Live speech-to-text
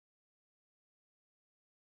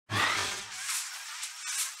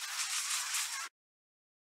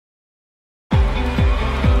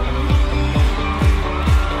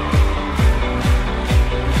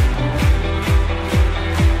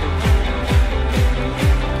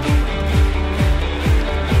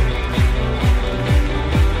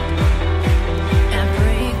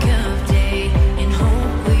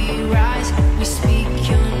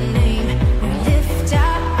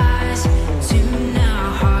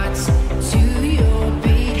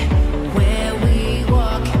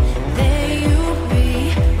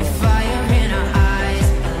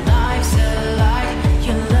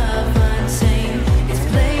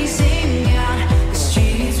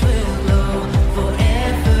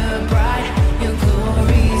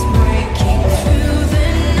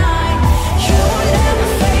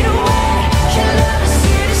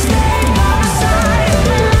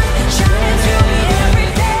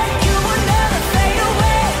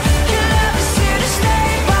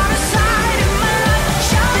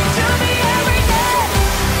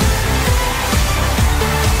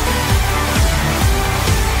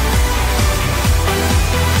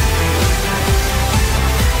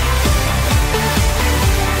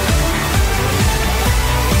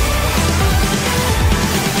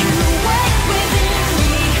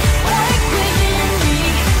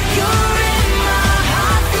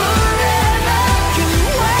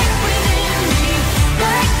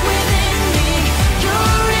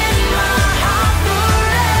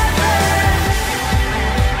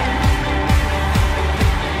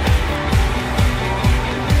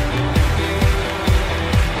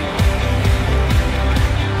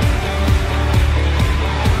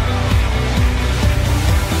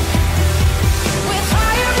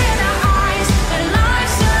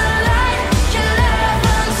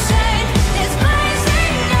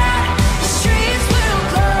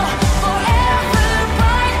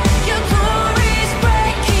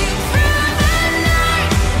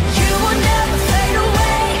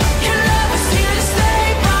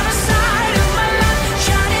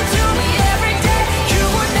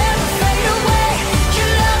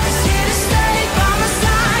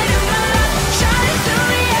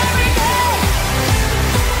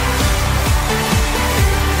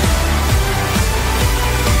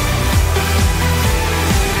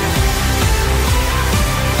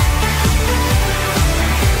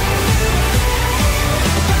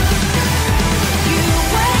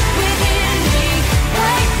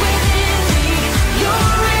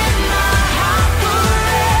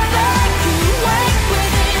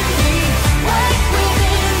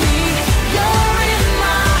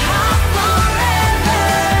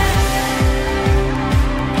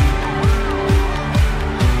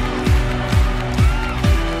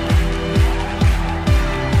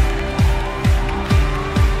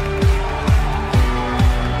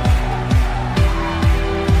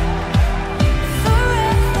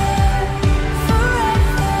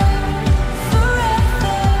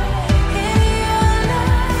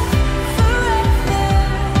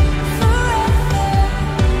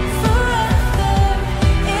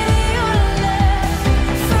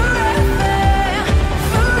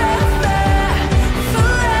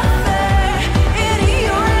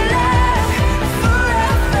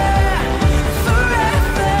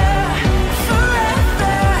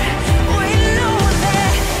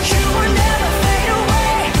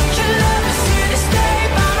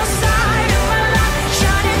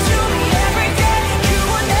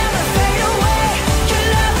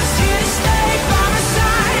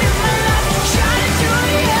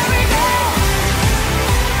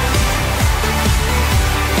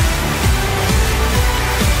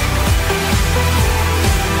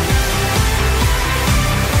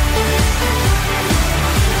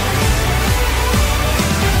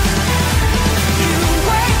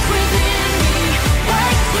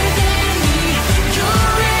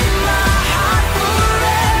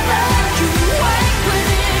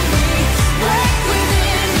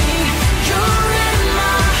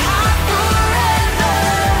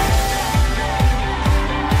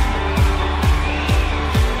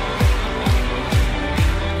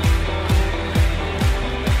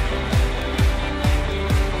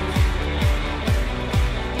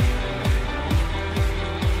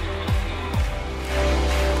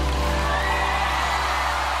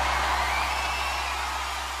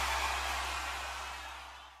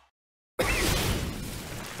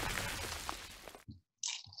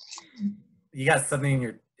You got something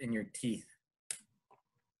in your teeth.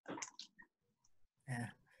 Yeah.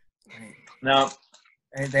 Right. No.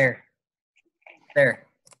 Right there. There.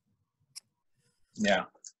 Yeah.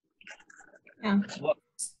 Yeah.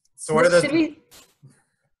 So what are those? Should we?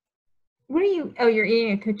 What are you? Oh, you're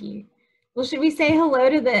eating a cookie. Well, should we say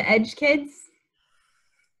hello to the Edge kids?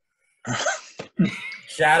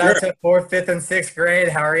 Shout out to 4th, 5th, and 6th grade.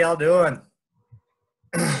 How are y'all doing?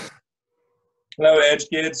 Hello, Edge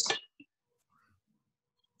kids.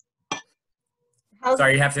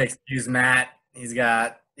 Sorry, you have to excuse Matt.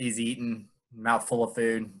 He's eating mouthful of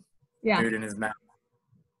food. Yeah. Food in his mouth.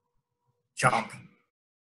 Chomp.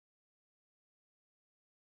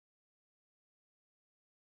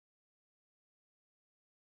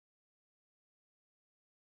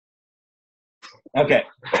 Okay.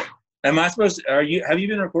 Am I supposed to, have you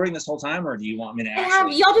been recording this whole time, or do you want me to I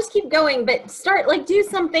have. Y'all just keep going, but do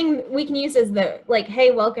something we can use as the,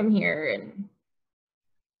 hey, welcome here. And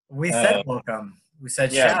we said welcome. We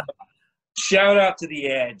said shout out to the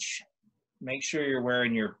Edge. Make sure you're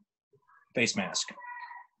wearing your face mask.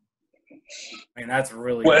 I mean, that's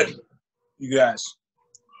really good. You guys,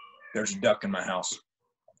 there's a duck in my house.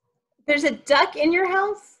 There's a duck in your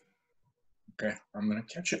house? Okay, I'm going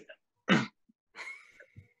to catch it.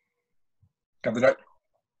 Got the duck.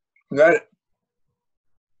 Got it.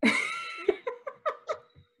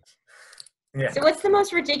 Yeah. So what's the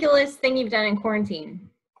most ridiculous thing you've done in quarantine?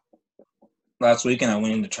 Last weekend, I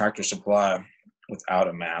went into Tractor Supply without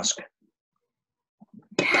a mask.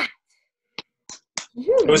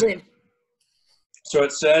 So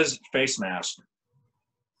it says face mask.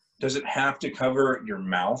 Does it have to cover your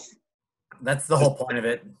mouth? That's the whole point of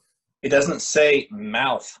it. It doesn't say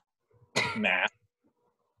mouth mask.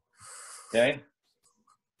 Okay.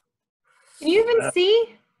 Can you even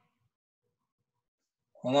see?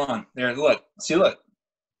 Hold on. There, look. See, look.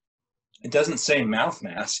 It doesn't say mouth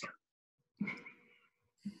mask.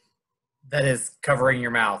 That is covering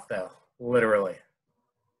your mouth, though. Literally.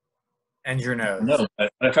 And your nose. No, but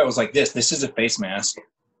if I was like this is a face mask.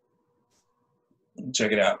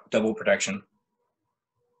 Check it out. Double protection.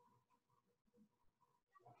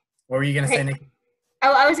 What were you going to say, Nikki?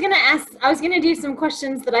 Oh, I was going to do some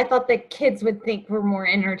questions that I thought the kids would think were more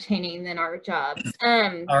entertaining than our jobs.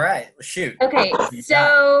 All right, shoot. Okay,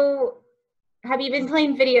 so have you been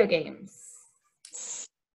playing video games?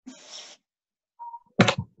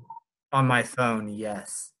 On my phone,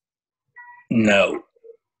 yes. No.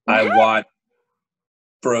 I watched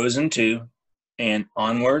Frozen 2 and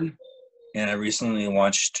Onward, and I recently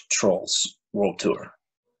watched Trolls World Tour.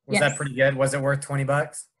 Was that pretty good? Was it worth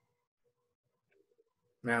 $20?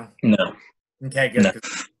 No. No. Okay, good. No.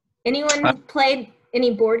 Anyone played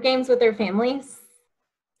any board games with their families?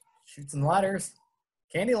 Shoots and ladders.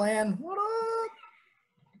 Candyland. What up?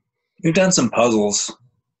 We've done some puzzles.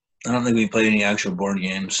 I don't think we played any actual board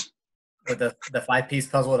games. With the 5-piece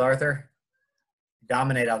puzzle with Arthur?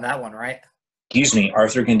 Dominate on that one, right? Excuse me,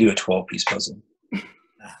 Arthur can do a 12-piece puzzle.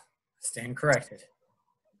 Stand corrected.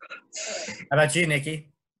 How about you,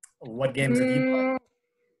 Nikki? What games have you played?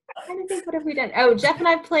 I'm trying to think, what have we done? Oh, Jeff and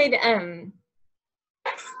I played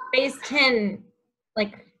Phase 10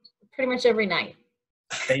 pretty much every night.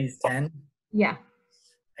 Phase 10? Yeah.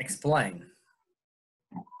 Explain.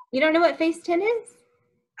 You don't know what Phase 10 is?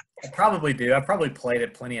 I probably do. I've probably played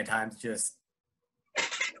it plenty of times. Just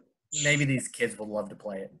maybe these kids would love to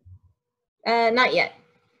play it. Not yet.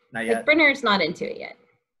 Not yet? Brenner's not into it yet.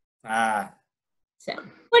 So,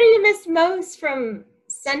 what do you miss most from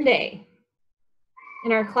Sunday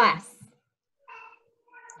in our class?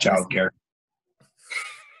 Childcare.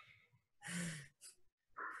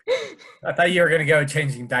 I thought you were going to go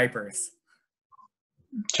changing diapers.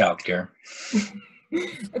 Childcare.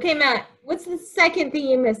 Okay, Matt, what's the second thing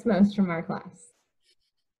you miss most from our class?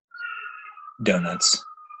 Donuts.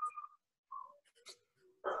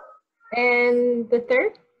 And the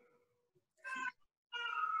third?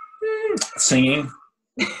 Singing.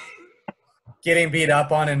 Getting beat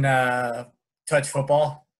up on in touch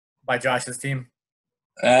football by Josh's team.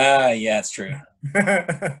 Yeah, it's true.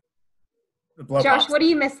 Josh, what do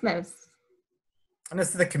you miss most? I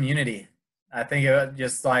miss the community. I think it was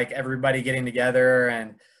just like everybody getting together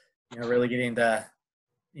and, really getting to,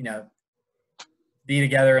 be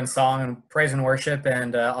together in song and praise and worship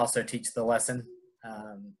and also teach the lesson.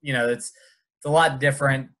 It's a lot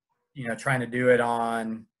different, trying to do it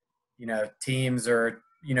on, Teams or,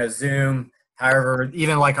 Zoom, however,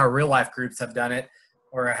 even like our real life groups have done it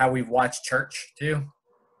or how we've watched church too.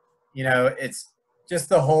 It's just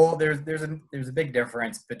the whole, there's a big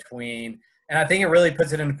difference between, and I think it really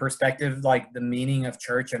puts it into perspective, like the meaning of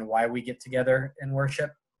church and why we get together and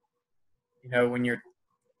worship. you know, when you're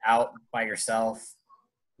out by yourself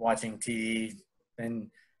watching TV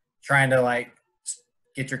and trying to like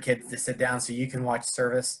get your kids to sit down so you can watch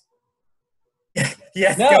service?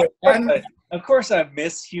 Yes. No, go. of course I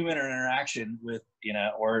miss human interaction with, you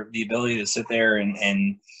know, or the ability to sit there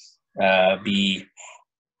and be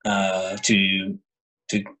to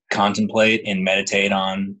contemplate and meditate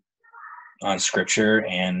on scripture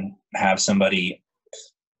and have somebody,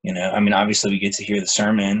 you know, I mean, obviously we get to hear the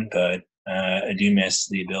sermon, but I do miss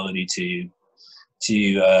the ability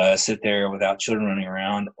to sit there without children running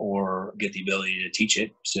around or get the ability to teach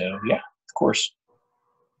it. So yeah, of course.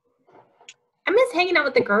 I miss hanging out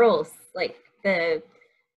with the girls, like the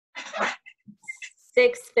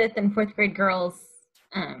 6th, 5th, and 4th grade girls,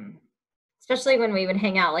 especially when we would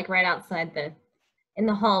hang out like right outside in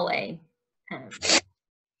the hallway.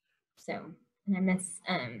 So, and I miss,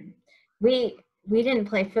 we didn't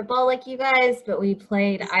play football like you guys, but we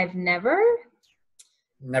played I've Never.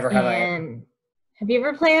 Never Have I Ever. Have you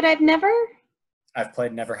ever played I've Never? I've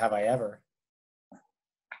played Never Have I Ever.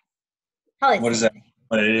 What is that?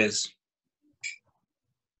 What it is?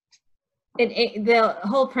 The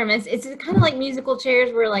whole premise, it's kind of like musical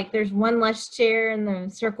chairs where like there's one less chair in the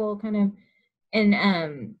circle kind of,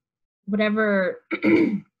 and whatever,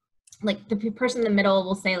 like the person in the middle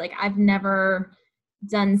will say like, I've never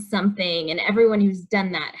done something, and everyone who's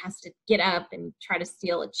done that has to get up and try to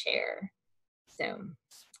steal a chair. So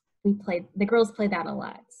the girls play that a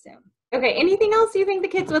lot. So, okay, anything else you think the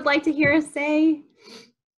kids would like to hear us say?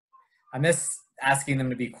 I miss asking them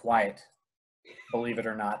to be quiet, believe it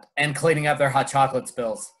or not, and cleaning up their hot chocolate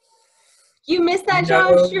spills. You miss that,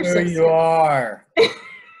 Josh? You're so you are.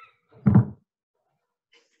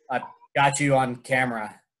 I got you on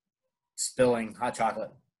camera spilling hot chocolate.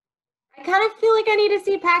 I kind of feel like I need to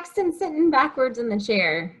see Paxton sitting backwards in the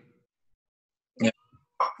chair.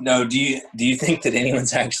 No, do you think that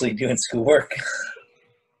anyone's actually doing schoolwork?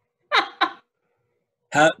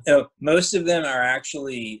 Most of them are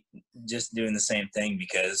actually just doing the same thing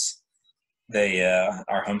because they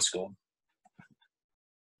are homeschooled.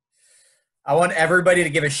 I want everybody to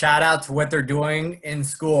give a shout out to what they're doing in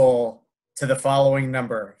school to the following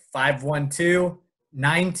number: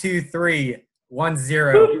 512-923-10.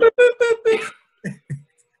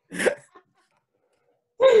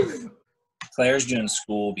 Claire's doing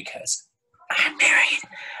school because I married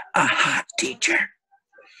a hot teacher.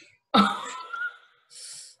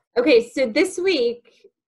 Okay, so this week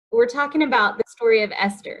we're talking about the story of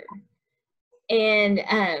Esther. And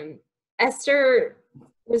Esther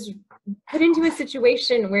was put into a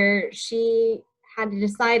situation where she had to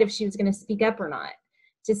decide if she was going to speak up or not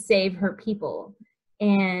to save her people.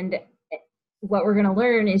 And what we're going to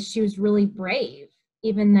learn is she was really brave,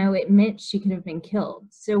 even though it meant she could have been killed.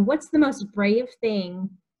 So what's the most brave thing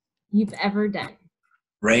you've ever done?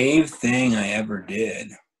 Brave thing I ever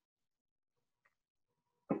did.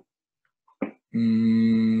 I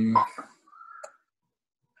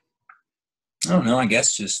don't know. I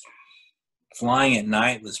guess just flying at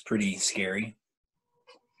night was pretty scary.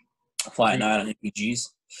 Fly at night on MPGs.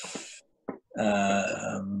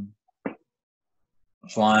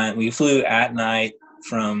 We flew at night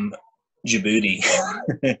from Djibouti,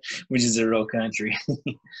 which is a real country.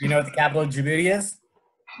 You know what the capital of Djibouti is?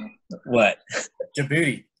 What?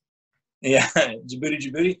 Djibouti. Yeah,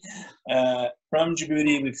 Djibouti. From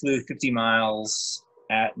Djibouti, we flew 50 miles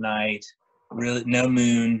at night, really no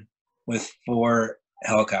moon, with 4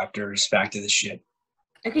 helicopters back to the ship.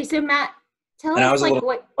 Okay, so Matt, tell and us I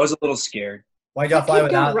what was a little scared. Why'd y'all fly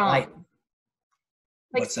without light?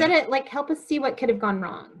 Like What's set that? it, like help us see what could have gone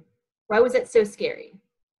wrong. Why was it so scary?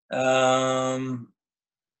 It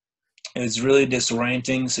was really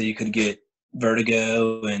disorienting, so you could get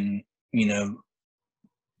vertigo and,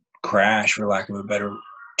 crash, for lack of a better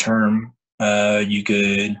term.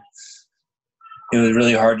 It was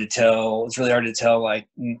really hard to tell. It's really hard to tell, like,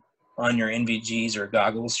 on your NVGs or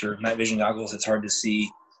goggles or night vision goggles. It's hard to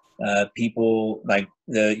see people, like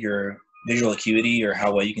your visual acuity or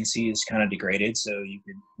how well you can see is kind of degraded. So you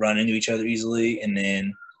could run into each other easily. And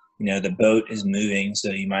then, the boat is moving, so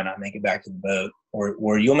you might not make it back to the boat,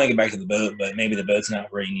 or you'll make it back to the boat, but maybe the boat's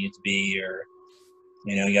not where you need it to be, or,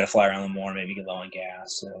 you got to fly around the more, maybe get low on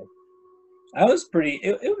gas. So I was pretty,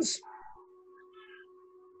 it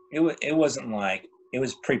wasn't like, it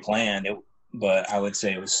was pre-planned, but I would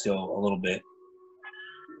say it was still a little bit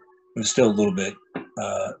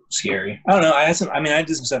scary. I don't know. I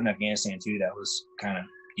did some stuff in Afghanistan too that was kind of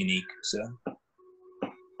unique. So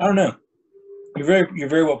I don't know. You're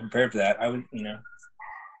very well prepared for that. I would,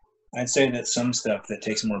 I'd say that some stuff that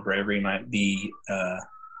takes more bravery might be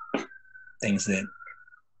things that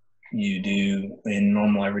you do in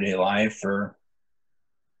normal everyday life, or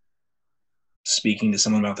speaking to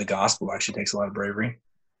someone about the gospel actually takes a lot of bravery.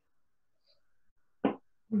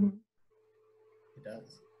 Mm-hmm. It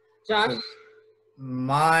does. Josh? So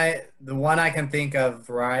the one I can think of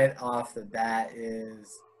right off the bat is,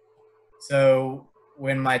 so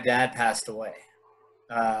when my dad passed away,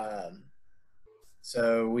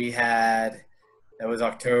 so that was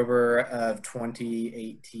October of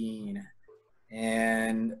 2018.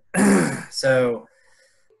 And so,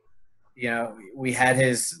 we had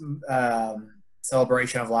his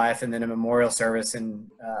celebration of life and then a memorial service, and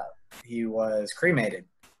he was cremated.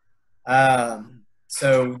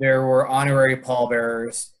 So there were honorary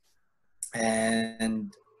pallbearers,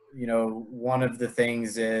 and one of the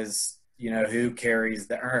things is who carries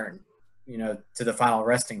the urn to the final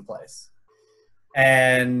resting place.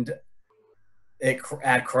 And it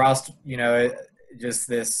had crossed just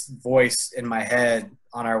this voice in my head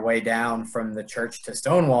on our way down from the church to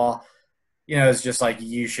Stonewall. It's just like,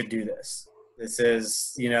 you should do this. This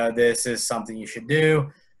is something you should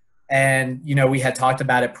do. And we had talked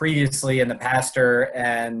about it previously, and the pastor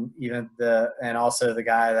and also the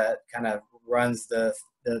guy that kind of runs the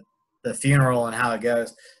funeral and how it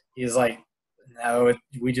goes, he's like, no,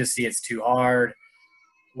 we just see it's too hard.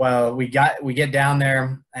 Well, we get down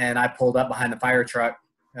there, and I pulled up behind the fire truck.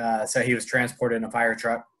 So he was transported in a fire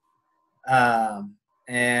truck.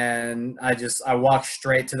 And I walked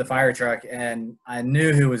straight to the fire truck, and I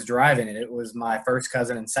knew who was driving it. It was my first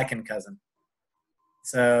cousin and second cousin.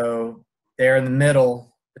 So there in the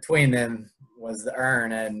middle between them was the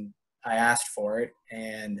urn, and I asked for it.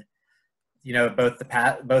 And,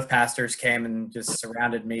 both pastors came and just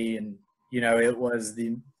surrounded me. And, it was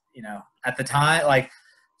at the time, like,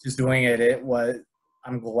 just doing it,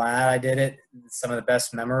 I'm glad I did it. Some of the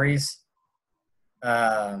best memories.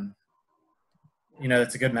 It's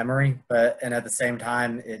a good memory, and at the same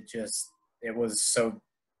time, it was so,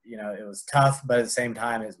 it was tough, but at the same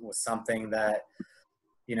time, it was something that,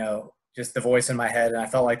 just the voice in my head, and I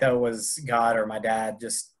felt like that was God or my dad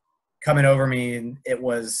just coming over me, and it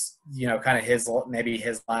was, kind of maybe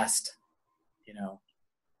his last,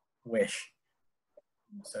 wish,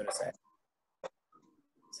 so to say.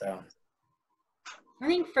 So I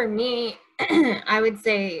think for me, I would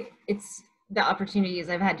say it's the opportunities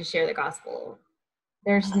I've had to share the gospel.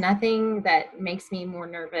 There's nothing that makes me more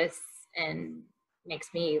nervous and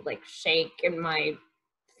makes me like shake in my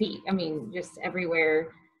feet. I mean, just everywhere.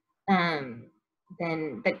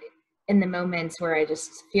 But in the moments where I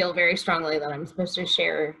just feel very strongly that I'm supposed to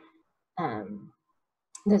share,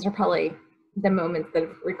 those are probably the moments that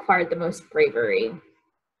have required the most bravery.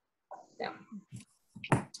 So.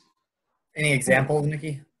 Any examples,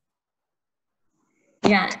 Nikki?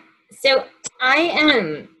 Yeah. So I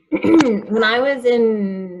am, when I was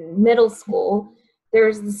in middle school, there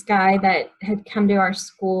was this guy that had come to our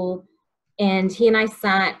school, and he and I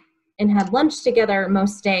sat and had lunch together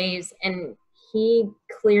most days, and he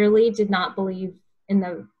clearly did not believe in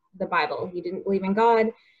the Bible. He didn't believe in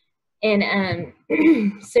God. And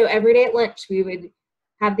so every day at lunch, we would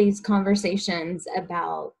have these conversations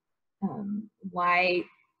about why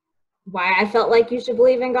I felt like you should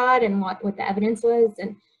believe in God and what the evidence was.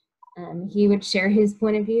 And he would share his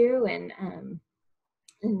point of view, and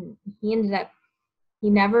he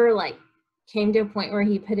never like came to a point where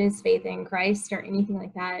he put his faith in Christ or anything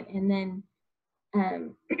like that. And then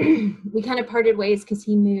we kind of parted ways because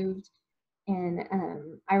he moved. And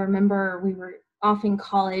I remember we were off in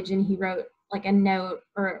college, and he wrote like a note,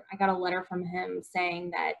 or I got a letter from him saying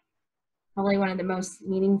that probably one of the most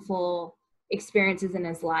meaningful experiences in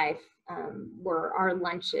his life were our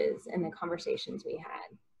lunches and the conversations we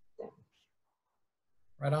had. So.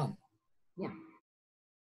 Right on. Yeah.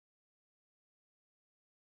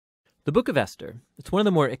 The Book of Esther. It's one of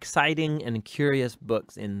the more exciting and curious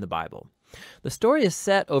books in the Bible. The story is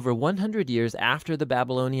set over 100 years after the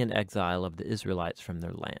Babylonian exile of the Israelites from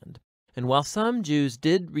their land. And while some Jews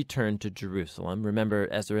did return to Jerusalem, remember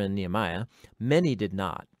Ezra and Nehemiah, many did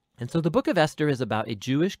not. And so the Book of Esther is about a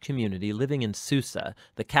Jewish community living in Susa,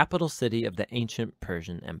 the capital city of the ancient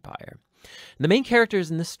Persian Empire. And the main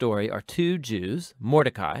characters in this story are two Jews,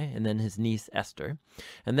 Mordecai and then his niece Esther.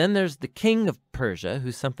 And then there's the king of Persia,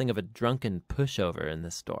 who's something of a drunken pushover in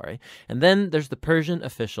this story. And then there's the Persian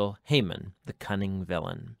official Haman, the cunning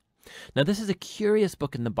villain. Now, this is a curious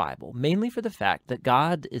book in the Bible, mainly for the fact that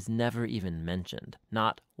God is never even mentioned,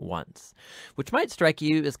 not once, which might strike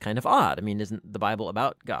you as kind of odd. I mean, isn't the Bible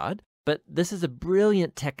about God? But this is a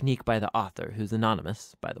brilliant technique by the author, who's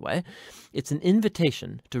anonymous, by the way. It's an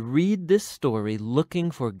invitation to read this story looking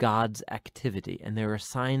for God's activity, and there are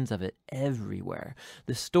signs of it everywhere.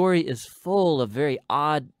 The story is full of very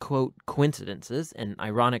odd, quote, coincidences and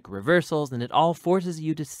ironic reversals, and it all forces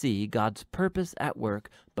you to see God's purpose at work,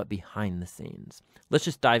 but behind the scenes. Let's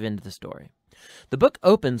just dive into the story. The book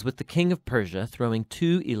opens with the king of Persia throwing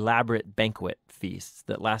 2 elaborate banquet feasts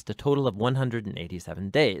that last a total of 187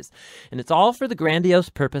 days, and it's all for the grandiose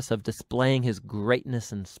purpose of displaying his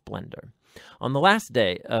greatness and splendor. On the last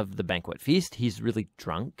day of the banquet feast, he's really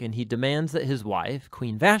drunk, and he demands that his wife,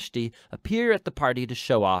 Queen Vashti, appear at the party to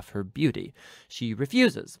show off her beauty. She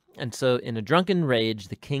refuses, and so in a drunken rage,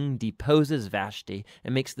 the king deposes Vashti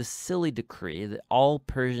and makes the silly decree that all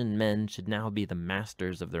Persian men should now be the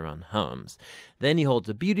masters of their own homes. Then he holds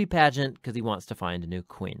a beauty pageant because he wants to find a new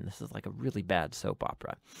queen. This is like a really bad soap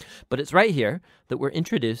opera. But it's right here that we're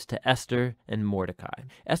introduced to Esther and Mordecai.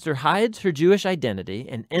 Esther hides her Jewish identity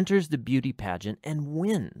and enters the beauty pageant and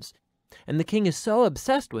wins. And the king is so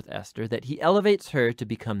obsessed with Esther that he elevates her to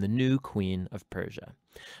become the new queen of Persia.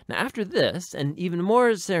 Now after this, and even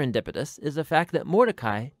more serendipitous, is the fact that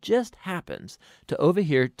Mordecai just happens to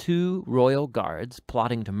overhear 2 royal guards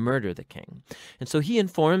plotting to murder the king. And so he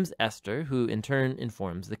informs Esther, who in turn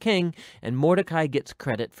informs the king, and Mordecai gets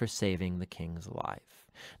credit for saving the king's life.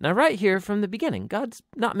 Now right here from the beginning, God's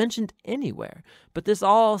not mentioned anywhere, but this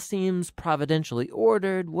all seems providentially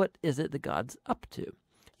ordered. What is it that God's up to?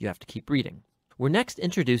 You have to keep reading. We're next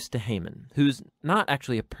introduced to Haman, who's not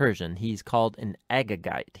actually a Persian. He's called an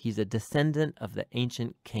Agagite. He's a descendant of the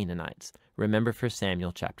ancient Canaanites. Remember 1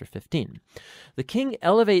 Samuel chapter 15. The king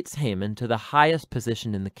elevates Haman to the highest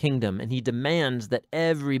position in the kingdom, and he demands that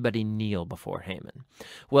everybody kneel before Haman.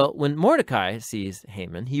 Well, when Mordecai sees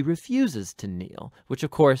Haman, he refuses to kneel, which of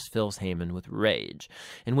course fills Haman with rage.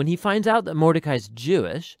 And when he finds out that Mordecai's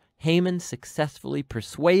Jewish, Haman successfully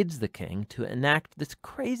persuades the king to enact this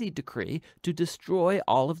crazy decree to destroy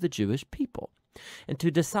all of the Jewish people. And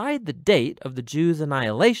to decide the date of the Jews'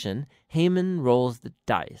 annihilation, Haman rolls the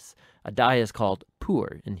dice. A die is called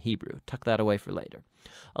pur in Hebrew. Tuck that away for later.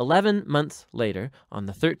 11 months later, on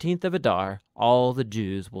the 13th of Adar, all the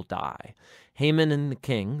Jews will die. Haman and the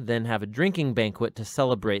king then have a drinking banquet to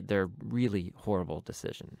celebrate their really horrible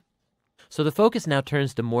decision. So the focus now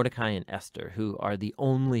turns to Mordecai and Esther, who are the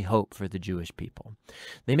only hope for the Jewish people.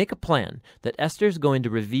 They make a plan that Esther's going to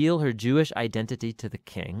reveal her Jewish identity to the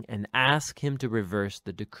king and ask him to reverse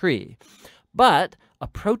the decree. But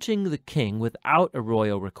approaching the king without a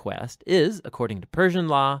royal request is, according to Persian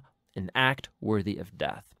law, an act worthy of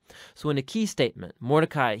death. So in a key statement,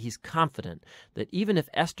 Mordecai, he's confident that even if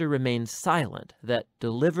Esther remains silent, that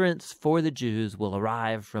deliverance for the Jews will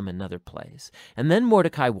arrive from another place. And then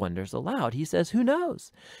Mordecai wonders aloud. He says, who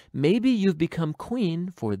knows? Maybe you've become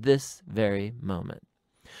queen for this very moment.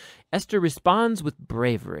 Esther responds with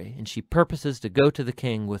bravery, and she purposes to go to the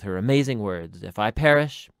king with her amazing words, if I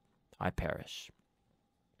perish, I perish.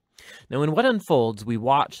 Now, in what unfolds, we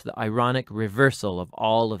watch the ironic reversal of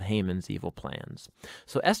all of Haman's evil plans.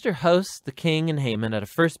 So Esther hosts the king and Haman at a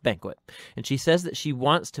first banquet, and she says that she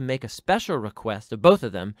wants to make a special request of both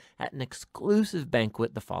of them at an exclusive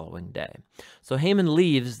banquet the following day. So Haman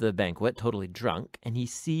leaves the banquet totally drunk, and he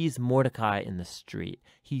sees Mordecai in the street.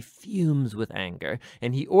 He fumes with anger,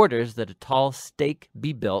 and he orders that a tall stake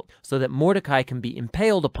be built so that Mordecai can be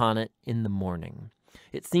impaled upon it in the morning.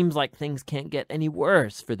 It seems like things can't get any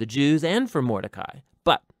worse for the Jews and for Mordecai.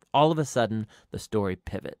 But all of a sudden, the story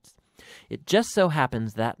pivots. It just so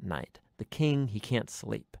happens that night, the king, he can't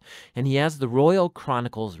sleep, and he has the royal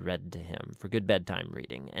chronicles read to him for good bedtime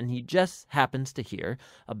reading, and he just happens to hear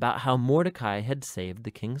about how Mordecai had saved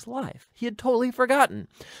the king's life. He had totally forgotten.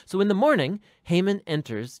 So in the morning, Haman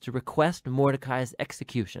enters to request Mordecai's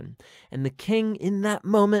execution, and the king in that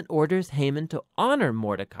moment orders Haman to honor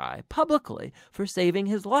Mordecai publicly for saving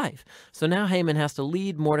his life. So now Haman has to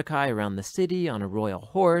lead Mordecai around the city on a royal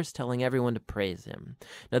horse, telling everyone to praise him.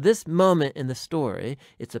 Now this moment in the story,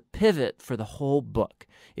 it's a pivot for the whole book.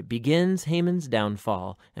 It begins Haman's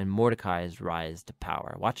downfall and Mordecai's rise to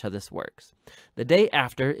power. Watch how this works. The day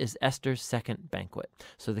after is Esther's second banquet.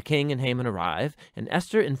 So the king and Haman arrive, and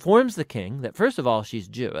Esther informs the king that first of all, she's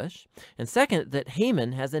Jewish, and second, that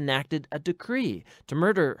Haman has enacted a decree to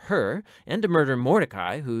murder her and to murder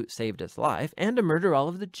Mordecai, who saved his life, and to murder all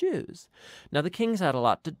of the Jews. Now the king's had a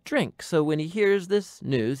lot to drink, so when he hears this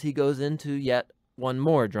news, he goes into yet one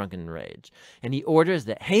more drunken rage, and he orders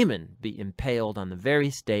that Haman be impaled on the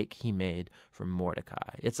very stake he made for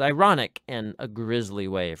Mordecai. It's ironic and a grisly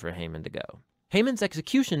way for Haman to go. Haman's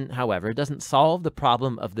execution, however, doesn't solve the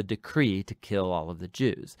problem of the decree to kill all of the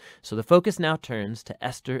Jews. So the focus now turns to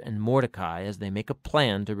Esther and Mordecai as they make a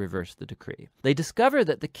plan to reverse the decree. They discover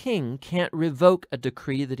that the king can't revoke a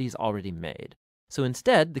decree that he's already made. So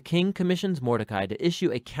instead, the king commissions Mordecai to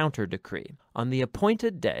issue a counter-decree. On the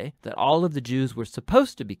appointed day that all of the Jews were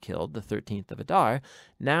supposed to be killed, the 13th of Adar,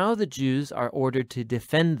 now the Jews are ordered to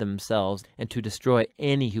defend themselves and to destroy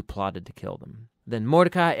any who plotted to kill them. Then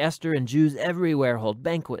Mordecai, Esther, and Jews everywhere hold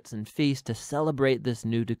banquets and feasts to celebrate this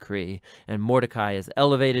new decree, and Mordecai is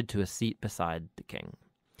elevated to a seat beside the king.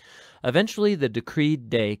 Eventually, the decreed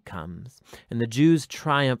day comes, and the Jews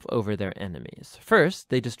triumph over their enemies. First,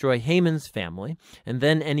 they destroy Haman's family, and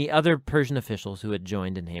then any other Persian officials who had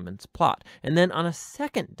joined in Haman's plot. And then on a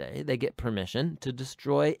second day, they get permission to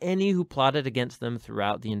destroy any who plotted against them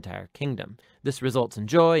throughout the entire kingdom. This results in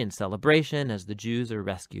joy and celebration as the Jews are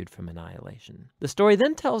rescued from annihilation. The story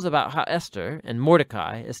then tells about how Esther and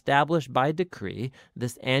Mordecai established by decree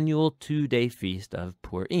this annual 2-day feast of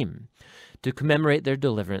Purim to commemorate their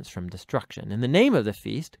deliverance from destruction. And the name of the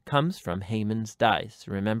feast comes from Haman's dice.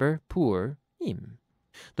 Remember, Purim.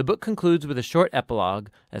 The book concludes with a short epilogue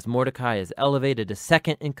as Mordecai is elevated to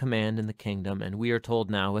second in command in the kingdom, and we are told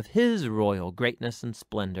now of his royal greatness and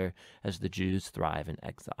splendor as the Jews thrive in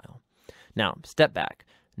exile. Now, step back.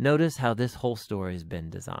 Notice how this whole story has been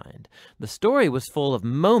designed. The story was full of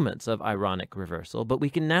moments of ironic reversal, but we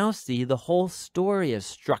can now see the whole story is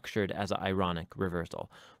structured as an ironic reversal,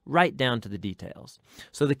 right down to the details.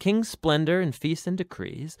 So the king's splendor and feasts and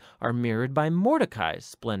decrees are mirrored by Mordecai's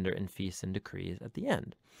splendor and feasts and decrees at the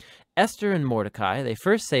end. Esther and Mordecai, they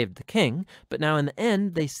first saved the king, but now in the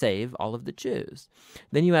end they save all of the Jews.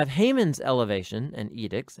 Then you have Haman's elevation and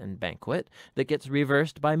edicts and banquet that gets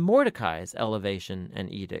reversed by Mordecai's elevation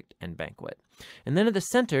and edict and banquet. And then at the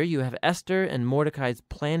center you have Esther and Mordecai's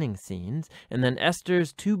planning scenes, and then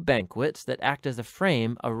Esther's 2 banquets that act as a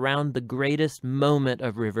frame around the greatest moment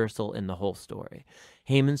of reversal in the whole story: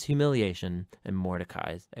 Haman's humiliation and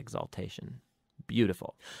Mordecai's exaltation.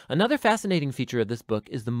 Beautiful. Another fascinating feature of this book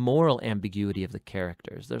is the moral ambiguity of the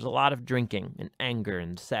characters. There's a lot of drinking and anger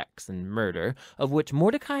and sex and murder, of which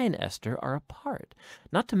Mordecai and Esther are a part.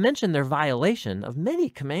 Not to mention their violation of many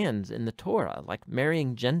commands in the Torah, like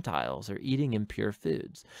marrying Gentiles or eating impure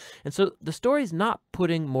foods. And so the story's not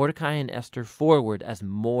putting Mordecai and Esther forward as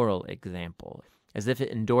moral example, as if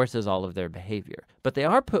it endorses all of their behavior. But they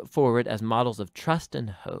are put forward as models of trust and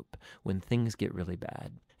hope when things get really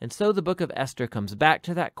bad. And so the book of Esther comes back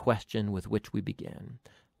to that question with which we began: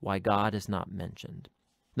 why God is not mentioned.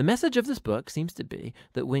 The message of this book seems to be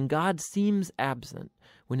that when God seems absent,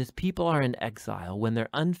 when his people are in exile, when they're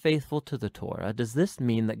unfaithful to the Torah, does this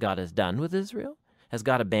mean that God is done with Israel? Has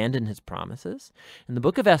God abandoned his promises? And the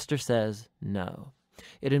book of Esther says no.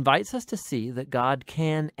 It invites us to see that God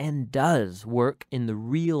can and does work in the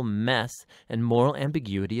real mess and moral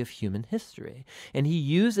ambiguity of human history, and he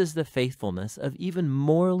uses the faithfulness of even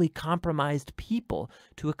morally compromised people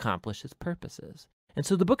to accomplish his purposes. And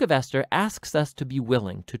so the book of Esther asks us to be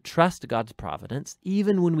willing to trust God's providence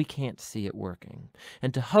even when we can't see it working,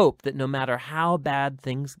 and to hope that no matter how bad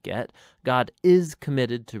things get, God is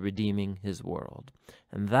committed to redeeming his world.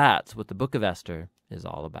 And that's what the book of Esther is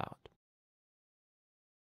all about.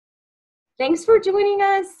 Thanks for joining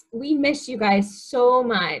us. We miss you guys so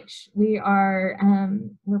much. We're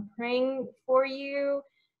praying for you,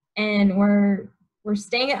 and we're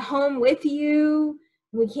staying at home with you.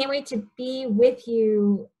 We can't wait to be with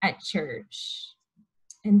you at church.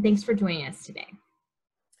 And thanks for joining us today.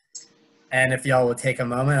 And if y'all will take a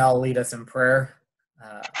moment, I'll lead us in prayer.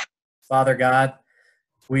 Father God,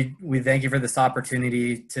 we thank you for this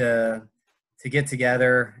opportunity to get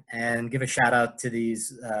together and give a shout out to these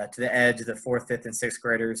to the Edge, the 4th, 5th, and 6th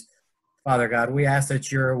graders. Father God, we ask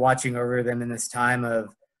that you're watching over them in this time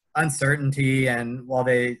of uncertainty, and while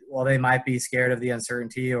they might be scared of the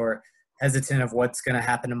uncertainty or hesitant of what's going to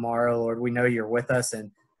happen tomorrow, Lord, we know you're with us,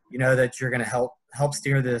 and you know that you're going to help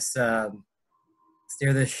steer this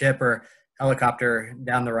ship or helicopter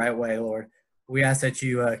down the right way, Lord. We ask that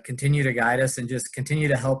you continue to guide us and just continue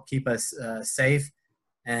to help keep us safe,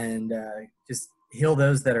 and just heal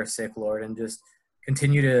those that are sick, Lord, and just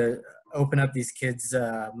continue to open up these kids'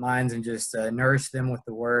 minds and just nourish them with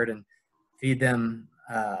the word and feed them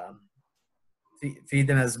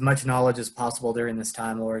as much knowledge as possible during this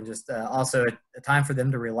time, Lord, and just also a time for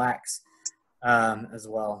them to relax as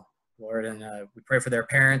well, Lord. And we pray for their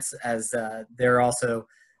parents as they're also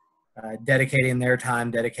dedicating their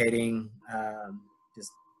time, dedicating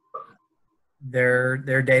just their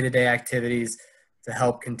day-to-day activities to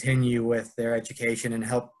help continue with their education and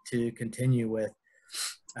help to continue with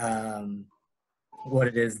what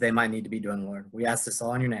it is they might need to be doing, Lord. We ask this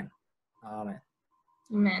all in your name. Amen.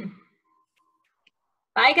 Amen.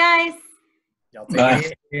 Bye, guys. Y'all take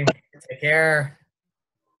it easy. Take care.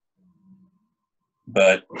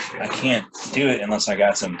 But I can't do it unless I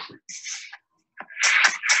got some.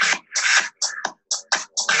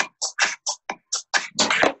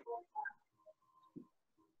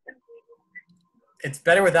 It's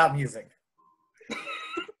better without music.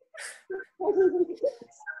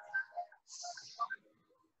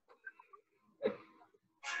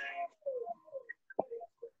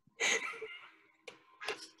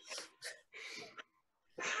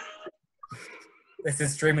 This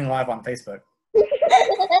is streaming live on Facebook.